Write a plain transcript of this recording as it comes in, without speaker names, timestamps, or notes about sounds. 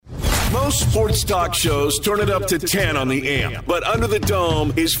Most sports talk shows turn it up to 10 on the amp, but Under the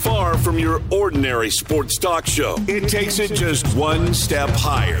Dome is far from your ordinary sports talk show. It takes it just one step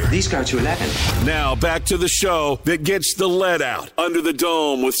higher. These go to 11. Now back to the show that gets the lead out. Under the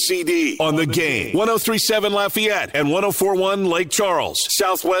Dome with CD on the Game. 103.7 Lafayette and 104.1 Lake Charles,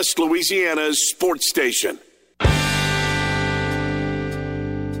 Southwest Louisiana's sports station.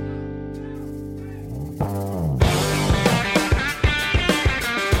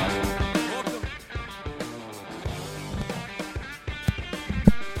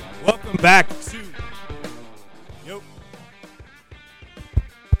 Back to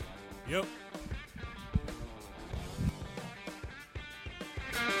Yep.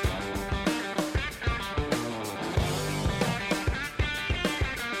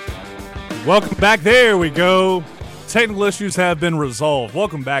 Welcome back. There we go. Technical issues have been resolved.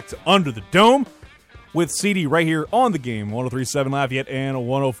 Welcome back to Under the Dome with CD right here on the Game. 103.7 Lafayette and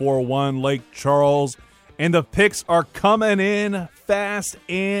 104.1 Lake Charles. And the picks are coming in fast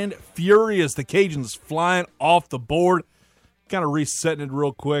and furious. The Cajuns flying off the board. Kind of resetting it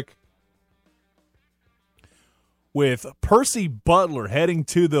real quick. With Percy Butler heading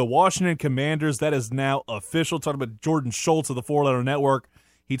to the Washington Commanders. That is now official. Talking about Jordan Schultz of the Four Letter Network.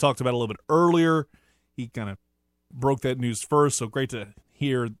 He talked about it a little bit earlier. He kind of broke that news first. So great to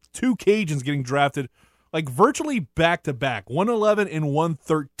hear two Cajuns getting drafted like virtually back-to-back. 111 and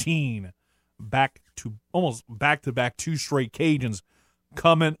 113. Almost back-to-back, two straight Cajuns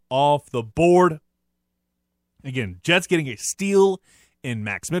coming off the board. Again, Jets getting a steal in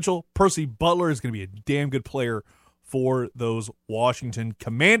Max Mitchell. Percy Butler is going to be a damn good player for those Washington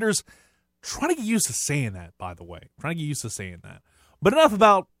Commanders. Trying to get used to saying that, by the way. Trying to get used to saying that. But enough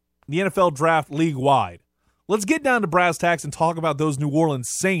about the NFL draft league-wide. Let's get down to brass tacks and talk about those New Orleans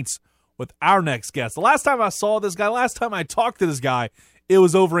Saints with our next guest. The last time I saw this guy, last time I talked to this guy, it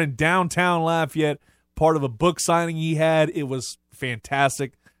was over in downtown Lafayette, part of a book signing he had. It was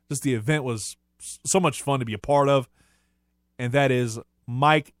fantastic. Just the event was so much fun to be a part of. And that is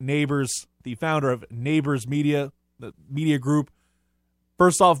Mike Neighbors, the founder of Neighbors Media, the media group.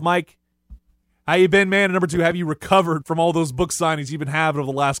 First off, Mike, how you been, man? And number two, have you recovered from all those book signings you've been having over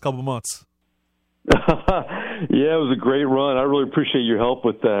the last couple of months? Yeah, it was a great run. I really appreciate your help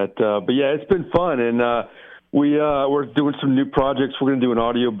with that. But yeah, it's been fun. And we're doing some new projects. We're going to do an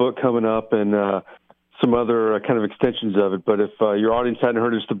audio book coming up and some other kind of extensions of it. But if your audience hadn't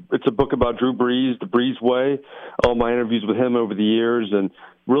heard it, it's a book about Drew Brees, The Brees Way, all my interviews with him over the years, and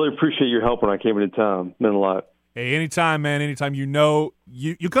really appreciate your help when I came into town. It meant a lot. Hey, anytime, man, anytime. You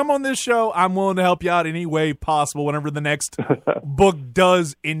come on this show, I'm willing to help you out any way possible whenever the next book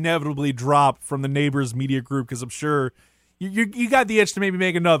does inevitably drop from the Neighbors Media Group, because I'm sure you got the itch to maybe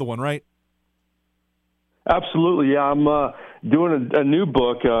make another one, right? Absolutely, yeah. I'm doing a new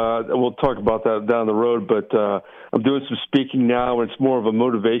book. We'll talk about that down the road, but I'm doing some speaking now, and it's more of a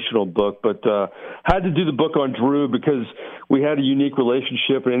motivational book. But had to do the book on Drew because we had a unique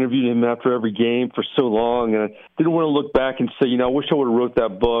relationship and interviewed him after every game for so long, and I didn't want to look back and say, I wish I would have wrote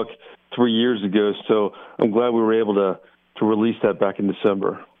that book 3 years ago. So I'm glad we were able to release that back in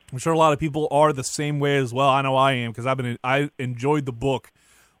December. I'm sure a lot of people are the same way as well. I know I am, because I enjoyed the book.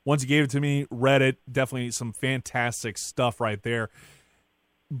 Once you gave it to me, read it, definitely some fantastic stuff right there.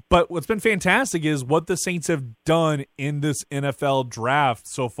 But what's been fantastic is what the Saints have done in this NFL draft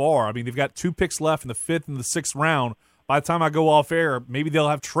so far. I mean, they've got 2 picks left in the 5th and the 6th round. By the time I go off air, maybe they'll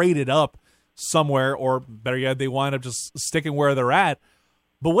have traded up somewhere, or better yet, they wind up just sticking where they're at.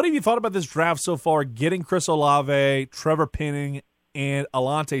 But what have you thought about this draft so far, getting Chris Olave, Trevor Penning, and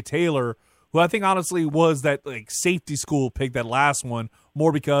Alontae Taylor, who I think honestly was that safety school pick, that last one,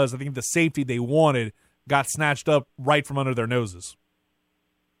 more because I think the safety they wanted got snatched up right from under their noses?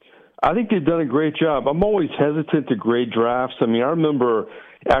 I think they've done a great job. I'm always hesitant to grade drafts. I mean, I remember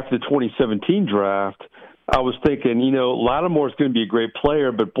after the 2017 draft, I was thinking, Lattimore's going to be a great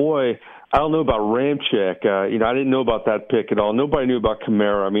player, but boy, I don't know about Ramczyk. I didn't know about that pick at all. Nobody knew about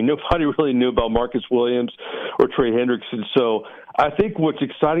Kamara. I mean, nobody really knew about Marcus Williams or Trey Hendrickson. So I think what's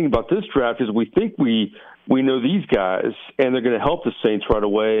exciting about this draft is we think we know these guys, and they're going to help the Saints right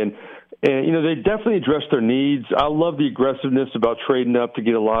away. And they definitely address their needs. I love the aggressiveness about trading up to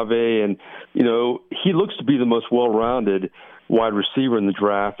get Olave, and he looks to be the most well-rounded wide receiver in the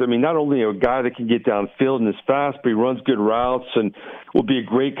draft. I mean, not only a guy that can get downfield and is fast, but he runs good routes and will be a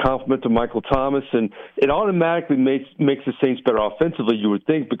great complement to Michael Thomas. And it automatically makes the Saints better offensively, you would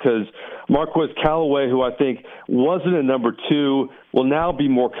think, because Marquez Callaway, who I think wasn't a number 2, will now be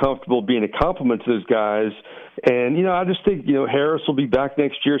more comfortable being a complement to those guys. And, I just think, Harris will be back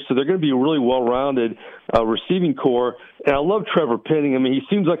next year, so they're going to be a really well-rounded receiving core. And I love Trevor Penning. I mean, he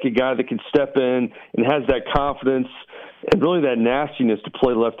seems like a guy that can step in and has that confidence and really that nastiness to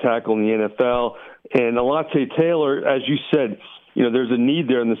play left tackle in the NFL. And Alontae Taylor, as you said, there's a need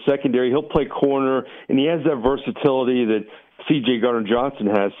there in the secondary. He'll play corner, and he has that versatility that C.J. Gardner-Johnson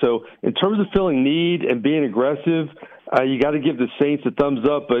has. So in terms of filling need and being aggressive, you got to give the Saints a thumbs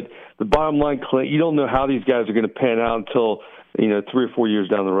up. But the bottom line, Clint, you don't know how these guys are going to pan out until 3 or 4 years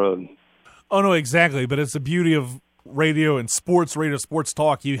down the road. Oh, no, exactly. But it's the beauty of radio and sports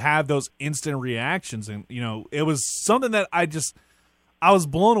talk. You have those instant reactions. And, it was something that I was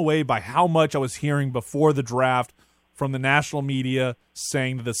blown away by how much I was hearing before the draft from the national media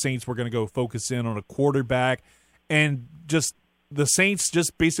saying that the Saints were going to go focus in on a quarterback. And just the Saints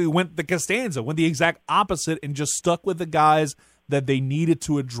just basically went the Costanza, went the exact opposite, and just stuck with the guys that they needed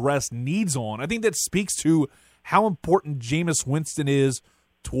to address needs on. I think that speaks to how important Jameis Winston is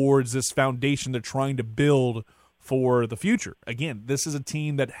towards this foundation they're trying to build for the future. Again, this is a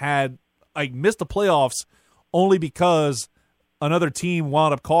team that had missed the playoffs only because another team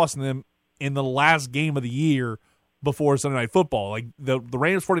wound up costing them in the last game of the year before Sunday Night Football. Like the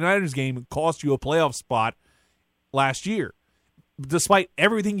Rams 49ers game cost you a playoff spot last year. Despite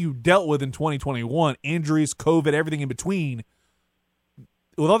everything you dealt with in 2021, injuries, COVID, everything in between,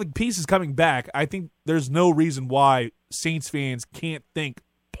 with all the pieces coming back, I think there's no reason why Saints fans can't think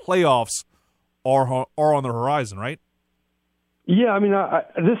playoffs are on the horizon, right? Yeah, I mean,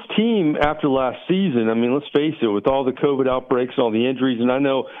 this team after last season, I mean, let's face it, with all the COVID outbreaks, all the injuries, and I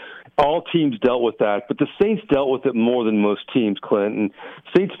know all teams dealt with that, but the Saints dealt with it more than most teams, Clint, and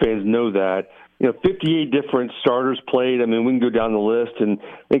Saints fans know that. 58 different starters played. I mean, we can go down the list, and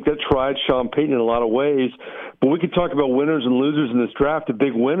I think that tried Sean Payton in a lot of ways. But we could talk about winners and losers in this draft. A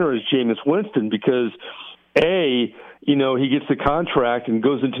big winner is Jameis Winston because, he gets the contract and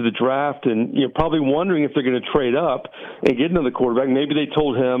goes into the draft, and you're probably wondering if they're going to trade up and get another quarterback. Maybe they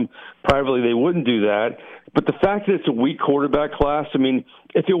told him privately they wouldn't do that. But the fact that it's a weak quarterback class, I mean,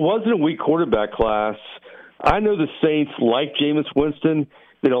 if it wasn't a weak quarterback class, I know the Saints like Jameis Winston.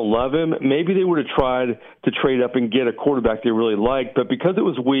 They don't love him. Maybe they would have tried to trade up and get a quarterback they really liked. But because it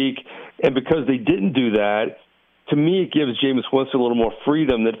was weak and because they didn't do that, to me it gives Jameis Winston a little more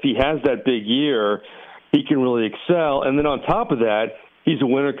freedom that if he has that big year, he can really excel. And then on top of that, he's a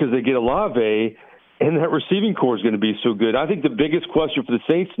winner because they get Olave, and that receiving core is going to be so good. I think the biggest question for the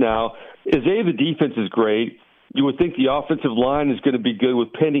Saints now is, the defense is great. You would think the offensive line is going to be good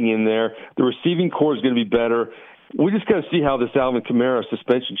with Penning in there. The receiving core is going to be better. We just got to see how this Alvin Kamara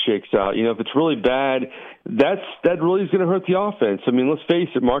suspension shakes out. If it's really bad, that really is going to hurt the offense. I mean, let's face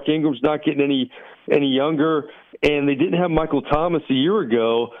it, Mark Ingram's not getting any younger, and they didn't have Michael Thomas a year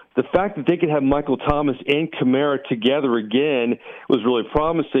ago. The fact that they could have Michael Thomas and Kamara together again was really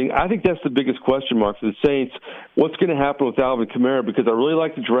promising. I think that's the biggest question mark for the Saints. What's going to happen with Alvin Kamara? Because I really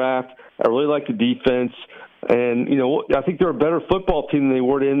like the draft. I really like the defense. And, I think they're a better football team than they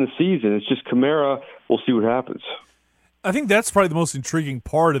were to end the season. It's just Kamara. We'll see what happens. I think that's probably the most intriguing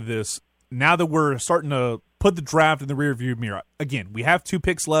part of this. Now that we're starting to put the draft in the rearview mirror. Again, we have 2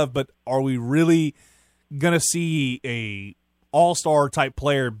 picks left, but are we really going to see a all-star type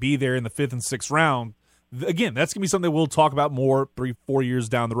player be there in the 5th and 6th round? Again, that's going to be something we'll talk about more 3-4 years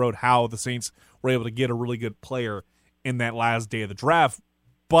down the road, how the Saints were able to get a really good player in that last day of the draft.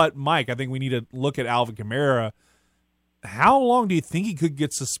 But, Mike, I think we need to look at Alvin Kamara. How long do you think he could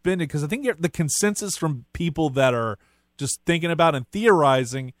get suspended? Because I think the consensus from people that are just thinking about and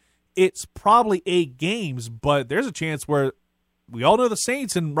theorizing, it's probably 8 games, but there's a chance where we all know the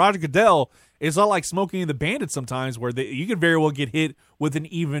Saints and Roger Goodell, it's not like Smokey and the Bandit sometimes where you could very well get hit with an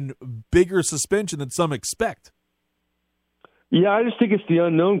even bigger suspension than some expect. Yeah, I just think it's the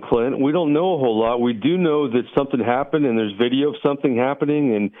unknown, Clint. We don't know a whole lot. We do know that something happened, and there's video of something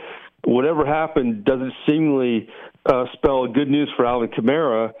happening, and whatever happened doesn't seemingly spell good news for Alvin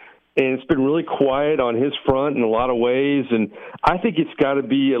Kamara, and it's been really quiet on his front in a lot of ways, and I think it's got to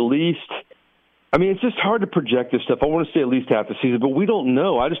be at least – I mean, it's just hard to project this stuff. I want to say at least half the season, but we don't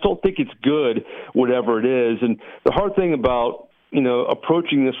know. I just don't think it's good, whatever it is. And the hard thing about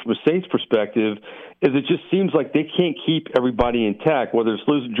approaching this from a Saints perspective is it just seems like they can't keep everybody intact, whether it's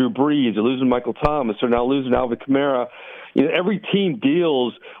losing Drew Brees or losing Michael Thomas or now losing Alvin Kamara. Every team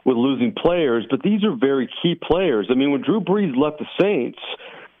deals with losing players, but these are very key players. I mean, when Drew Brees left the Saints,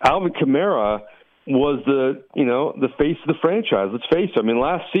 Alvin Kamara was the face of the franchise. Let's face it. I mean,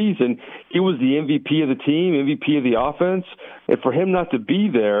 last season, he was the MVP of the team, MVP of the offense, and for him not to be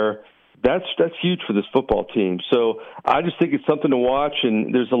there, that's huge for this football team. So I just think it's something to watch,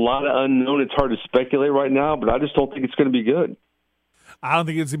 and there's a lot of unknown. It's hard to speculate right now, but I just don't think it's going to be good. I don't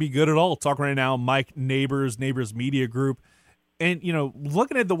think it's going to be good at all. Talking right now, Mike Neighbors Media Group. And,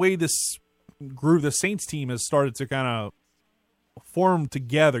 looking at the way this group, the Saints team, has started to kind of form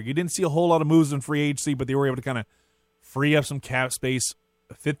together, you didn't see a whole lot of moves in free agency, but they were able to kind of free up some cap space,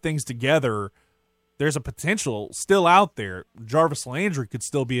 fit things together. There's a potential still out there. Jarvis Landry could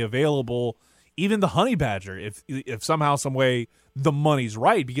still be available. Even the Honey Badger, if somehow, some way, the money's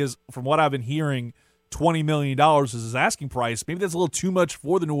right. Because from what I've been hearing, $20 million is his asking price. Maybe that's a little too much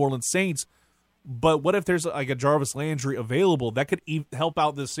for the New Orleans Saints. But what if there's like a Jarvis Landry available that could help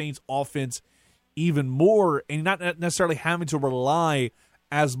out the Saints offense even more, and not necessarily having to rely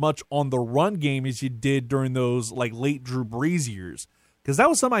as much on the run game as you did during those like late Drew Brees years? Because that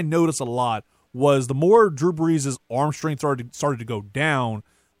was something I noticed a lot, was the more Drew Brees' arm strength started to go down,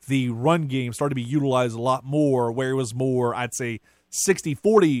 the run game started to be utilized a lot more, where it was more, I'd say,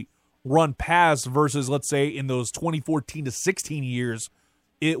 60-40 run pass versus, let's say, in those 2014 to 16 years,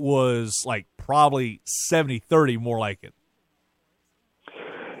 it was like probably 70-30 more like it.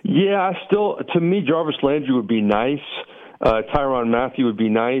 Yeah, to me, Jarvis Landry would be nice. Tyrann Mathieu would be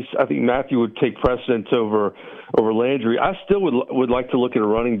nice. I think Mathieu would take precedence over Landry. I still would like to look at a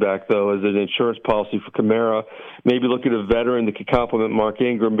running back, though, as an insurance policy for Kamara. Maybe look at a veteran that could complement Mark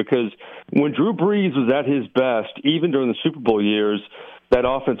Ingram, because when Drew Brees was at his best, even during the Super Bowl years, that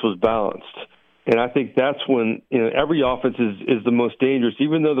offense was balanced. And I think that's when every offense is the most dangerous.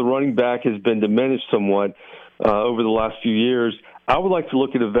 Even though the running back has been diminished somewhat over the last few years, I would like to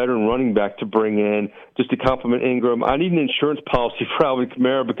look at a veteran running back to bring in just to complement Ingram. I need an insurance policy for Alvin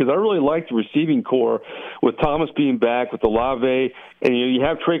Kamara, because I really like the receiving core with Thomas being back, with Olave, and you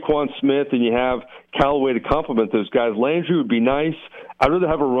have Traquan Smith and you have Callaway to complement those guys. Landry would be nice. I'd rather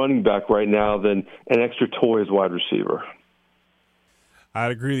have a running back right now than an extra toy as wide receiver.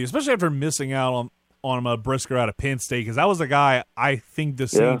 I'd agree with you, especially after missing out on Brisker out of Penn State, because that was a guy I think the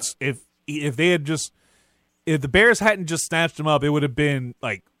Saints, if the Bears hadn't just snatched him up, it would have been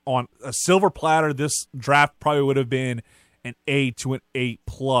like on a silver platter. This draft probably would have been an A to an A+.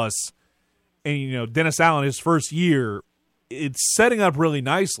 And, Dennis Allen, his first year, it's setting up really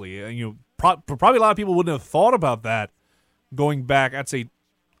nicely. And, probably a lot of people wouldn't have thought about that going back, I'd say,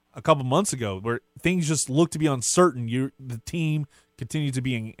 a couple months ago, where things just look to be uncertain. The team continues to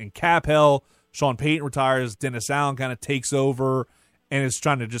be in cap hell. Sean Payton retires. Dennis Allen kind of takes over and is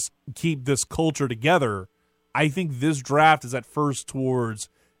trying to just keep this culture together. I think this draft is at first towards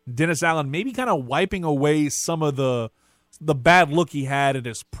Dennis Allen maybe kind of wiping away some of the bad look he had at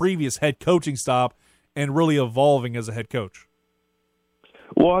his previous head coaching stop and really evolving as a head coach.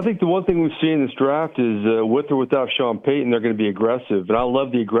 Well, I think the one thing we've seen in this draft is with or without Sean Payton, they're going to be aggressive. And I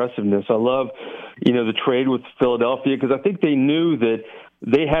love the aggressiveness. I love, the trade with Philadelphia, because I think they knew that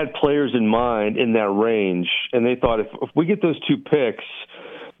they had players in mind in that range. And they thought, if we get those two picks,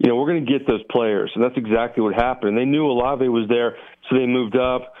 we're going to get those players. And that's exactly what happened. And they knew Olave was there, so they moved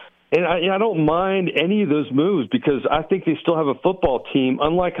up. And I don't mind any of those moves, because I think they still have a football team.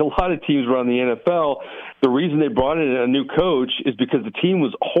 Unlike a lot of teams around the NFL, the reason they brought in a new coach is because the team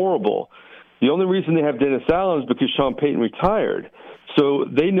was horrible. The only reason they have Dennis Allen is because Sean Payton retired. So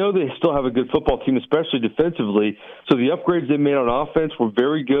they know they still have a good football team, especially defensively. So the upgrades they made on offense were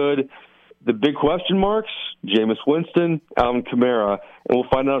very good. The big question marks, Jameis Winston, Alvin Kamara, and we'll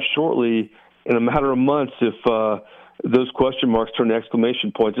find out shortly in a matter of months if those question marks turn to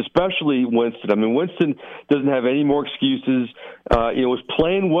exclamation points, especially Winston. I mean, Winston doesn't have any more excuses. Was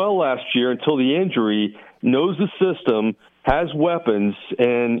playing well last year until the injury, knows the system, has weapons,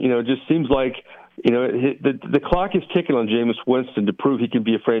 and, it just seems like, the clock is ticking on Jameis Winston to prove he can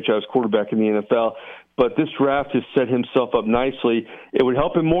be a franchise quarterback in the NFL. But this draft has set himself up nicely. It would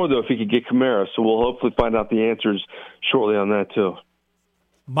help him more, though, if he could get Kamara. So we'll hopefully find out the answers shortly on that, too.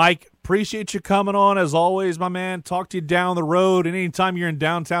 Mike, appreciate you coming on as always, my man. Talk to you down the road. And anytime you're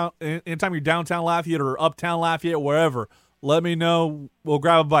downtown Lafayette or uptown Lafayette, wherever, let me know. We'll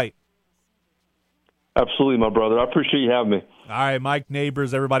grab a bite. Absolutely, my brother. I appreciate you having me. All right, Mike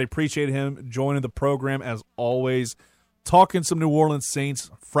Neighbors, everybody. Appreciate him joining the program as always. Talking some New Orleans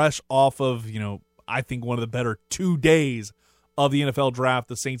Saints fresh off of, I think one of the better 2 days of the NFL draft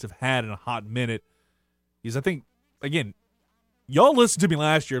the Saints have had in a hot minute. Because I think, again, y'all listened to me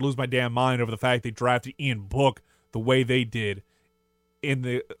last year lose my damn mind over the fact they drafted Ian Book the way they did.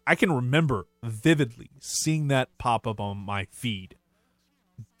 I can remember vividly seeing that pop up on my feed.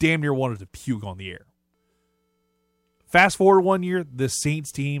 Damn near wanted to puke on the air. Fast forward 1 year, the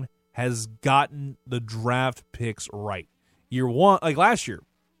Saints team has gotten the draft picks right. Year one, like last year,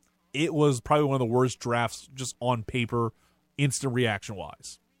 it was probably one of the worst drafts just on paper, instant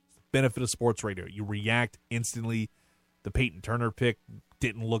reaction-wise. Benefit of sports radio. You react instantly. The Peyton Turner pick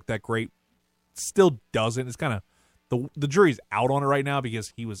didn't look that great. Still doesn't. It's kind of the jury's out on it right now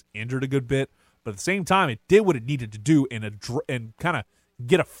because he was injured a good bit. But at the same time, it did what it needed to do and kind of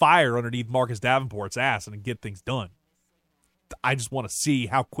get a fire underneath Marcus Davenport's ass and get things done. I just want to see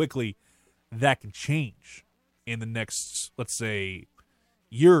how quickly that can change in the next, let's say,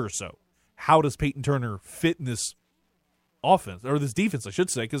 year or so. How does Peyton Turner fit in this offense, or this defense, I should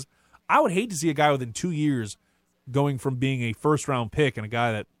say, because I would hate to see a guy within 2 years going from being a first-round pick and a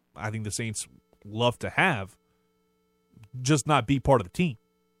guy that I think the Saints love to have just not be part of the team.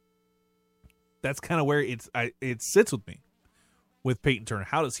 That's kind of where it sits with me with Peyton Turner.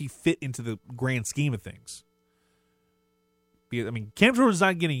 How does he fit into the grand scheme of things? Because, I mean, Cam Jordan's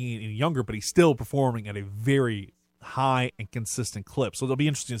not getting any younger, but he's still performing at a very high and consistent clip. So it'll be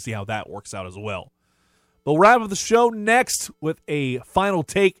interesting to see how that works out as well. But we'll wrap up the show next with a final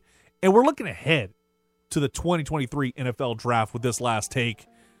take, and we're looking ahead to the 2023 NFL Draft with this last take.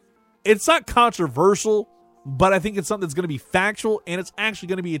 It's not controversial, but I think it's something that's going to be factual, and it's actually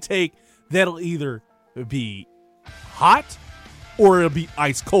going to be a take that'll either be hot or it'll be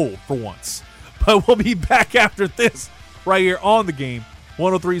ice cold for once. But we'll be back after this right here on The Game.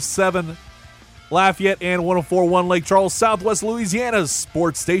 103.7 Lafayette and 104.1 Lake Charles, Southwest Louisiana's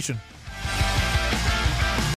sports station.